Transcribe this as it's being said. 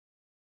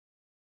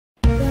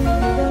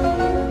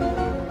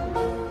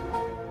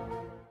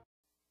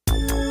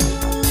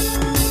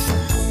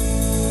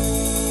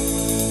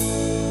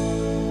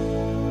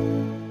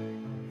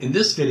In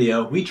this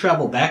video, we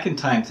travel back in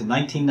time to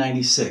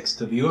 1996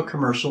 to view a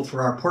commercial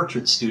for our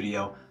portrait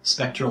studio,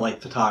 SpectraLight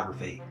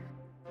Photography.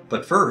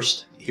 But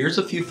first, here's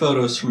a few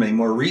photos from a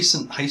more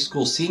recent high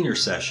school senior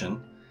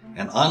session,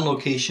 an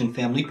on-location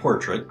family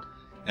portrait,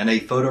 and a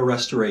photo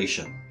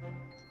restoration.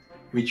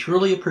 We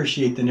truly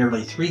appreciate the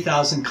nearly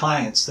 3,000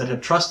 clients that have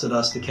trusted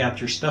us to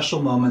capture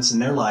special moments in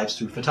their lives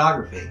through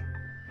photography.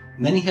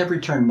 Many have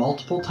returned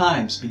multiple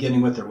times, beginning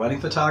with their wedding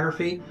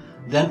photography,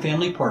 then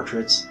family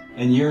portraits,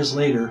 and years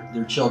later,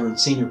 their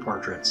children's senior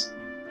portraits.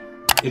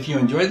 If you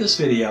enjoyed this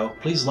video,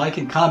 please like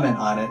and comment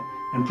on it,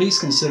 and please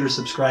consider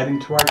subscribing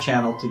to our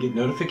channel to get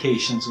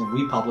notifications when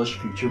we publish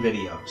future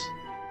videos.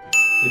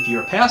 If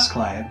you're a past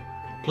client,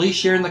 please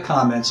share in the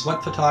comments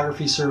what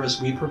photography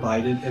service we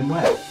provided and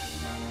when.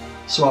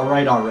 So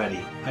alright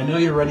already, I know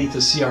you're ready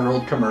to see our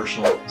old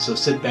commercial, so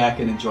sit back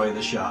and enjoy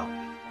the show.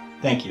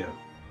 Thank you.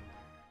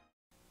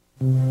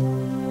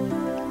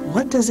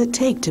 What does it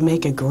take to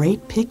make a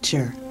great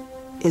picture?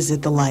 Is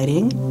it the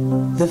lighting,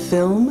 the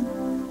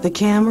film, the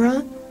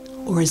camera,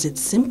 or is it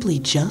simply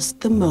just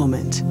the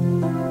moment?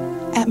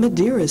 At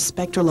Madeira's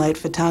SpectraLight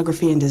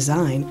Photography and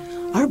Design,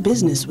 our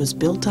business was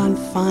built on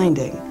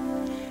finding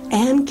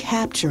and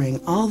capturing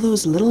all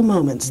those little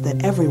moments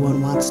that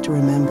everyone wants to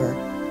remember.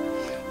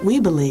 We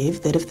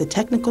believe that if the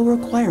technical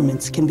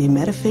requirements can be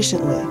met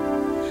efficiently,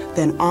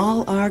 then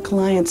all our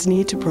clients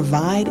need to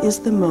provide is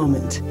the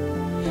moment,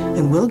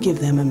 and we'll give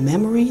them a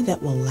memory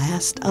that will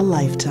last a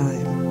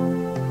lifetime.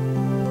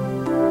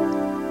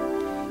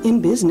 In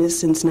business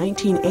since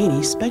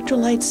 1980,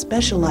 SpectraLight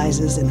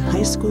specializes in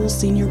high school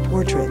senior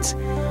portraits,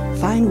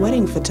 fine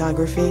wedding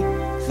photography,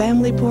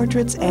 family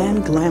portraits,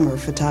 and glamour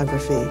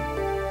photography.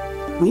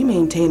 We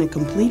maintain a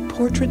complete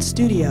portrait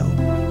studio,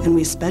 and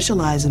we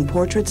specialize in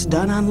portraits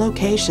done on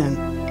location,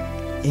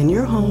 in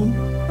your home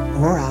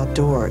or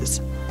outdoors.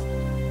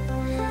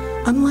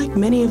 Unlike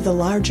many of the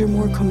larger,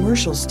 more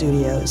commercial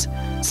studios,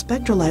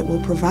 SpectraLight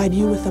will provide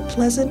you with a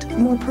pleasant,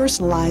 more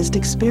personalized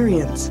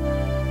experience.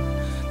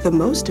 The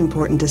most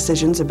important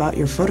decisions about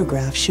your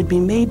photograph should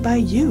be made by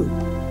you.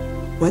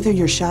 Whether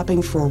you're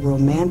shopping for a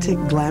romantic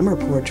glamour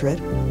portrait,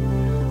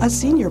 a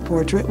senior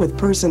portrait with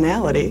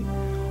personality,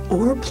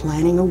 or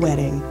planning a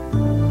wedding,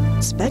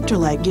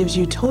 SpectraLight gives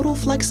you total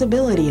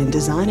flexibility in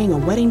designing a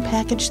wedding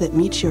package that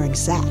meets your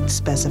exact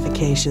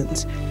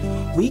specifications.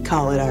 We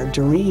call it our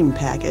dream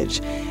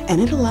package,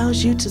 and it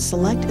allows you to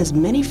select as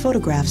many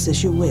photographs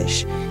as you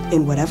wish,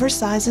 in whatever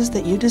sizes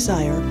that you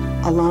desire,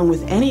 along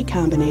with any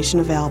combination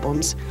of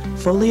albums,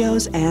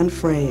 folios, and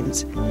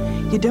frames.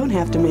 You don't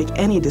have to make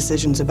any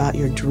decisions about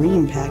your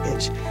dream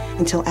package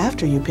until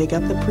after you pick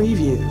up the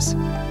previews.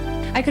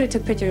 I could have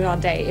took pictures all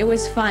day. It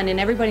was fun, and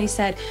everybody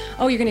said,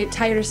 oh, you're going to get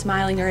tired of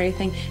smiling or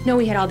anything. No,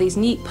 we had all these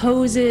neat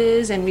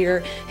poses, and we were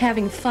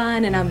having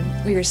fun,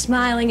 and we were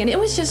smiling, and it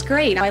was just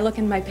great. I look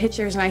in my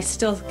pictures, and I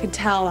still could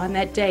tell on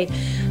that day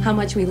how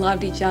much we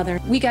loved each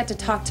other. We got to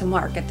talk to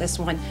Mark at this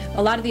one.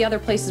 A lot of the other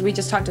places, we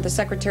just talked to the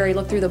secretary,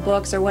 looked through the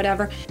books or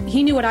whatever.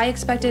 He knew what I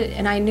expected,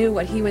 and I knew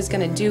what he was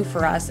going to do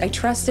for us. I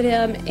trusted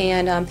him,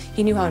 and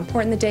he knew how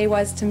important the day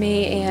was to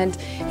me, and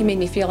he made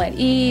me feel at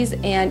ease,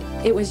 and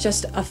it was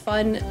just a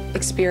fun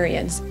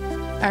experience.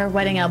 Our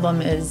wedding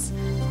album is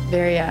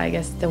very, I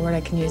guess the word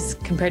I can use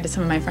compared to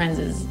some of my friends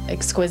is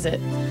exquisite.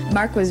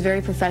 Mark was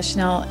very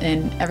professional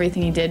in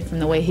everything he did, from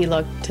the way he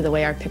looked to the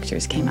way our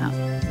pictures came out.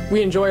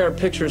 We enjoy our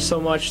pictures so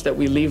much that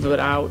we leave it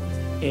out,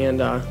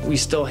 and we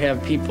still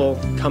have people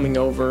coming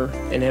over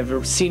and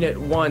have seen it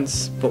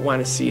once but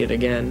want to see it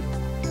again.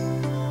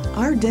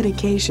 Our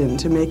dedication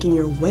to making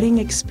your wedding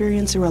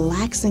experience a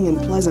relaxing and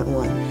pleasant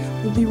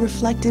one will be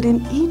reflected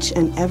in each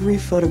and every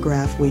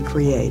photograph we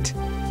create.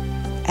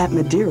 At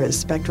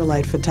Madeira's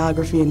SpectraLight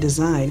Photography and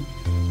Design,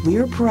 we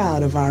are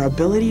proud of our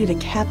ability to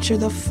capture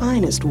the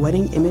finest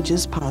wedding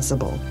images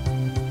possible.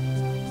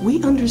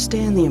 We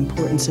understand the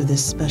importance of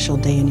this special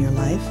day in your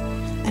life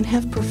and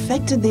have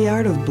perfected the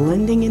art of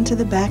blending into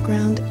the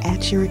background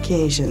at your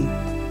occasion.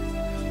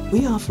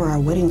 We offer our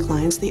wedding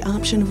clients the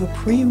option of a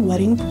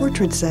pre-wedding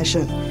portrait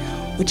session,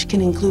 which can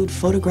include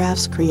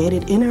photographs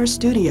created in our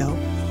studio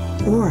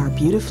or our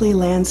beautifully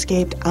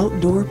landscaped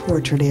outdoor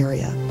portrait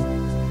area.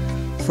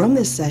 From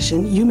this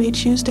session, you may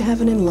choose to have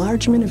an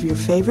enlargement of your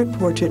favorite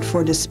portrait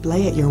for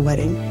display at your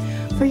wedding,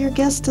 for your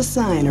guests to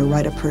sign or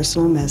write a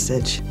personal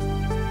message.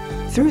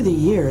 Through the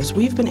years,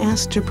 we've been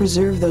asked to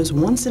preserve those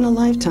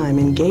once-in-a-lifetime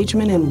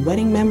engagement and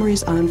wedding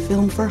memories on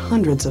film for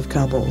hundreds of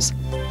couples.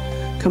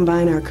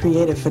 Combine our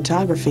creative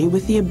photography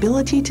with the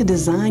ability to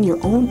design your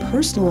own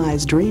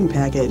personalized dream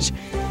package,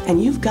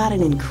 and you've got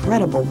an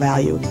incredible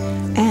value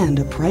and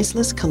a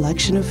priceless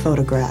collection of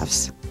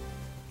photographs.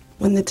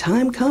 When the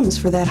time comes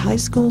for that high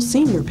school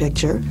senior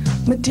picture,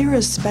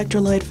 Madeira's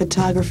SpectraLight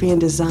Photography and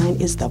Design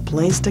is the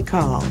place to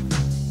call.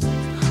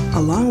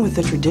 Along with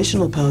the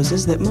traditional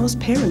poses that most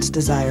parents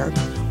desire,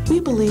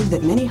 we believe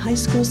that many high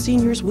school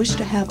seniors wish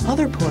to have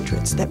other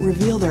portraits that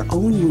reveal their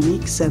own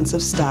unique sense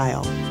of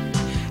style.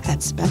 At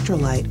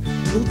SpectraLight,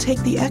 we'll take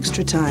the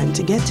extra time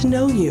to get to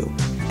know you,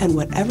 and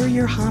whatever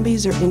your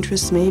hobbies or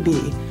interests may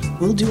be,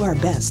 we'll do our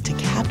best to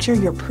capture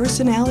your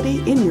personality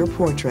in your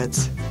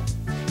portraits.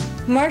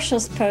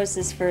 Marshall's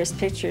poses for his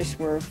pictures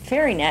were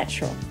very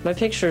natural. My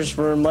pictures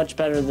were much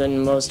better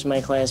than most of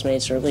my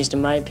classmates, or at least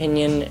in my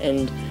opinion,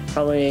 and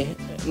probably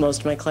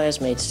most of my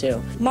classmates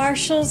too.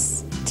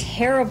 Marshall's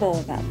terrible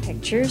about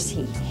pictures.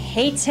 He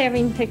hates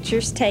having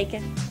pictures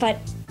taken, but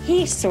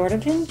he sort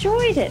of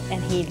enjoyed it,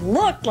 and he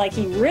looked like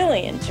he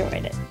really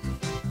enjoyed it.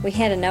 We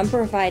had a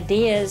number of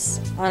ideas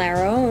on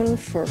our own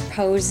for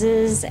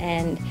poses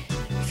and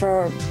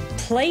for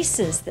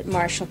places that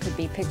Marshall could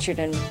be pictured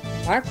in.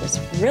 Mark was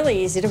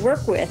really easy to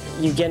work with.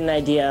 You get an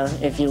idea,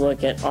 if you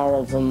look at all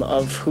of them,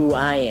 of who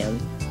I am.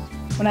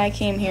 When I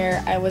came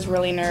here, I was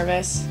really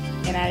nervous,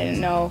 and I didn't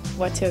know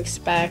what to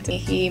expect.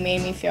 He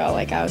made me feel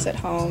like I was at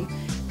home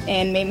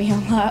and made me a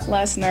lot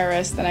less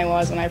nervous than I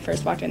was when I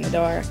first walked in the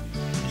door.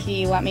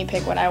 He let me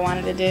pick what I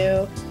wanted to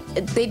do.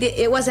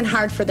 It wasn't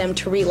hard for them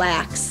to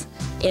relax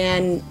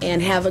and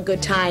have a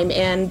good time,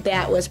 and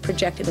that was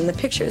projected in the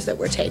pictures that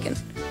were taken.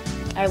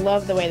 I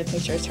loved the way the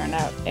pictures turned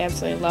out. I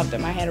absolutely loved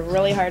them. I had a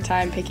really hard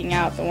time picking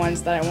out the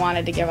ones that I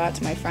wanted to give out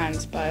to my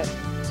friends, but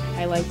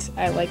I liked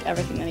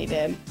everything that he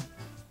did.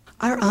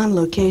 Our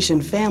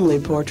on-location family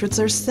portraits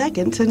are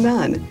second to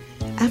none.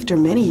 After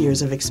many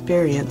years of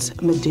experience,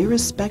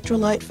 Madeira's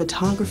SpectraLight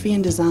Photography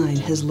and Design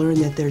has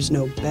learned that there's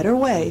no better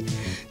way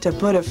to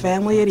put a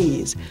family at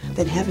ease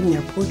than having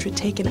their portrait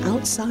taken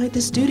outside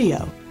the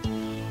studio.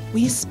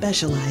 We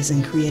specialize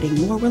in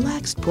creating more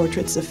relaxed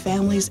portraits of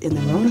families in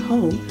their own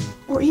home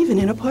or even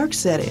in a park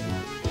setting.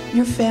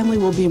 Your family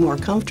will be more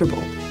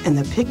comfortable, and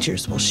the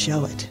pictures will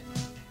show it.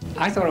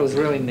 I thought it was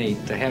really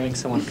neat to having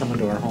someone come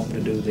into our home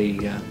to do the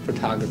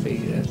photography.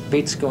 It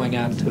beats going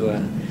out to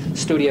a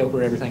studio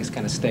where everything's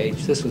kind of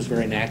staged. This was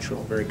very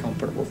natural, very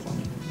comfortable for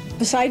me.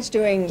 Besides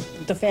doing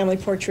the family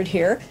portrait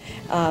here,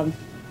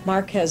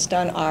 Mark has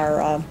done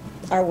our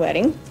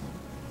wedding.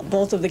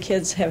 Both of the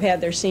kids have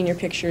had their senior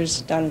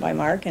pictures done by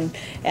Mark, and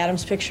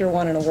Adam's picture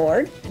won an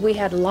award. We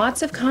had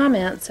lots of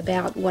comments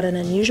about what an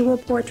unusual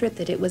portrait,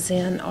 that it was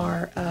in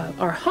our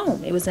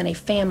home. It was in a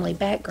family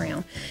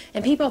background.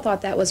 And people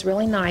thought that was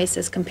really nice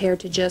as compared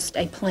to just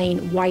a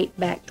plain white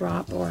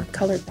backdrop or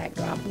colored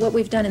backdrop. What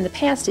we've done in the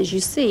past is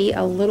you see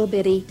a little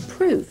bitty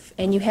proof,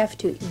 and you have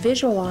to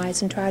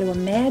visualize and try to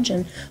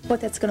imagine what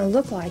that's going to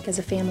look like as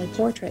a family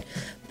portrait.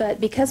 But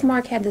because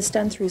Mark had this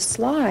done through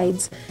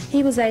slides,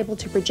 he was able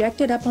to project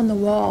it up on the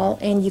wall,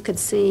 and you could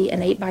see an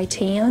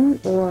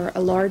 8x10 or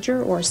a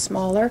larger or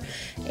smaller,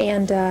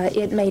 and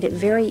it made it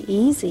very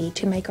easy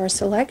to make our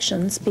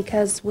selections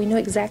because we knew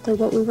exactly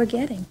what we were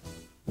getting.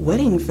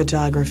 Wedding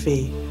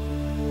photography,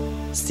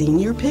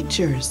 senior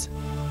pictures,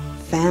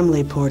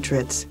 family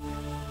portraits,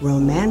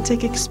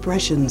 romantic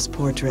expressions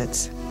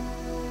portraits.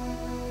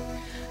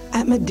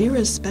 At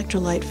Madeira's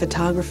SpectraLight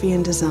Photography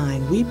and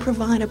Design, we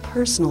provide a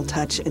personal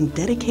touch and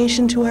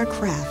dedication to our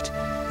craft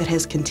that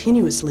has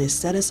continuously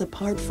set us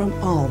apart from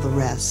all the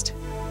rest.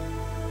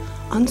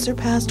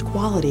 Unsurpassed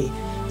quality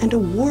and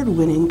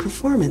award-winning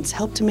performance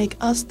help to make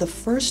us the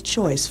first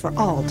choice for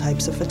all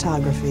types of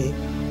photography.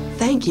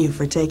 Thank you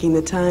for taking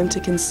the time to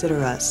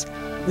consider us.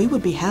 We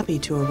would be happy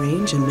to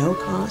arrange a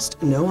no-cost,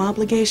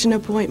 no-obligation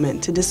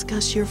appointment to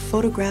discuss your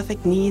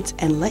photographic needs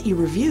and let you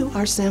review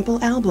our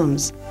sample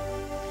albums.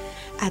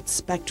 At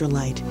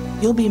SpectraLight,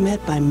 you'll be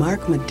met by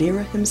Mark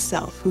Madeira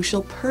himself, who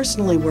shall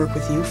personally work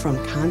with you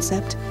from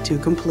concept to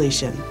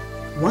completion.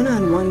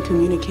 One-on-one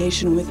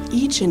communication with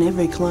each and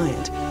every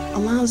client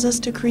allows us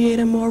to create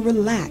a more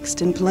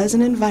relaxed and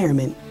pleasant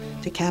environment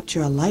to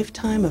capture a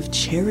lifetime of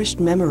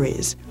cherished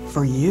memories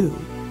for you.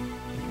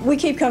 We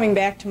keep coming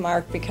back to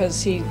Mark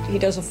because he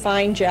does a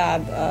fine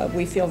job.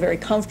 We feel very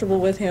comfortable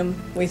with him.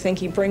 We think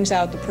he brings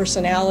out the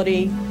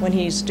personality when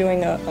he's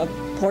doing a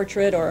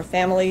portrait or a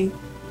family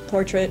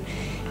portrait,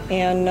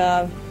 and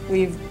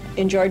we've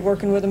enjoyed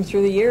working with him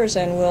through the years,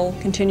 and we'll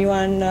continue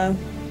on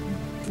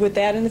with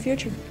that in the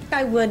future.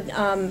 I would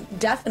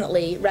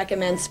definitely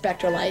recommend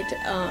SpectraLight.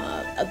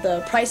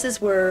 The prices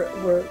were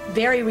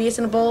very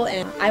reasonable,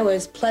 and I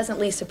was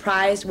pleasantly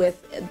surprised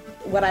with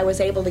what I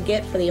was able to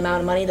get for the amount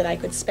of money that I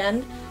could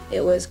spend.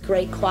 It was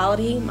great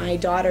quality. My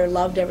daughter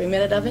loved every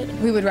minute of it.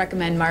 We would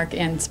recommend Mark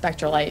and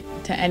SpectraLight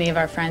to any of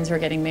our friends who are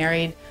getting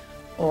married,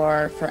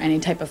 or for any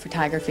type of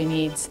photography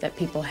needs that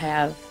people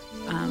have.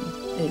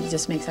 It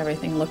just makes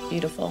everything look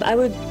beautiful. I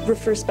would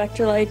refer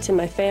SpectraLight to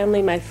my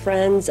family, my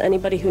friends,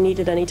 anybody who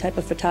needed any type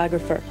of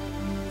photographer.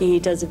 He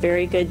does a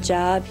very good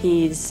job.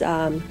 He's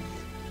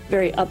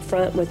very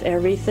upfront with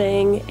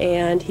everything,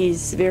 and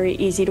he's very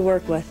easy to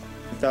work with.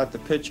 Without the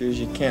pictures,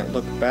 you can't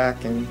look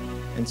back and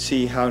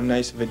see how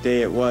nice of a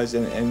day it was,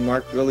 and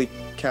Mark really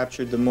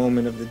captured the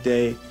moment of the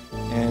day,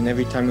 and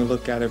every time you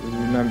look at it, we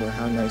remember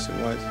how nice it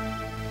was.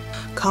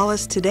 Call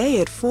us today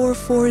at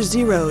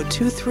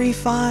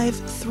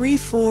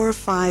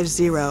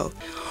 440-235-3450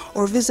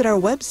 or visit our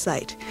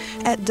website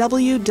at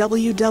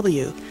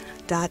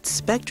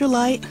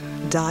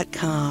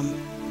www.spectralight.com.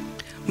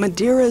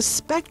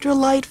 Madeira's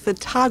SpectraLight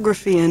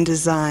Photography and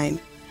Design.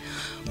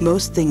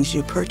 Most things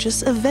you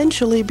purchase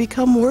eventually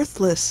become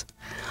worthless,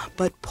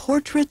 but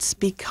portraits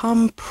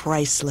become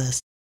priceless.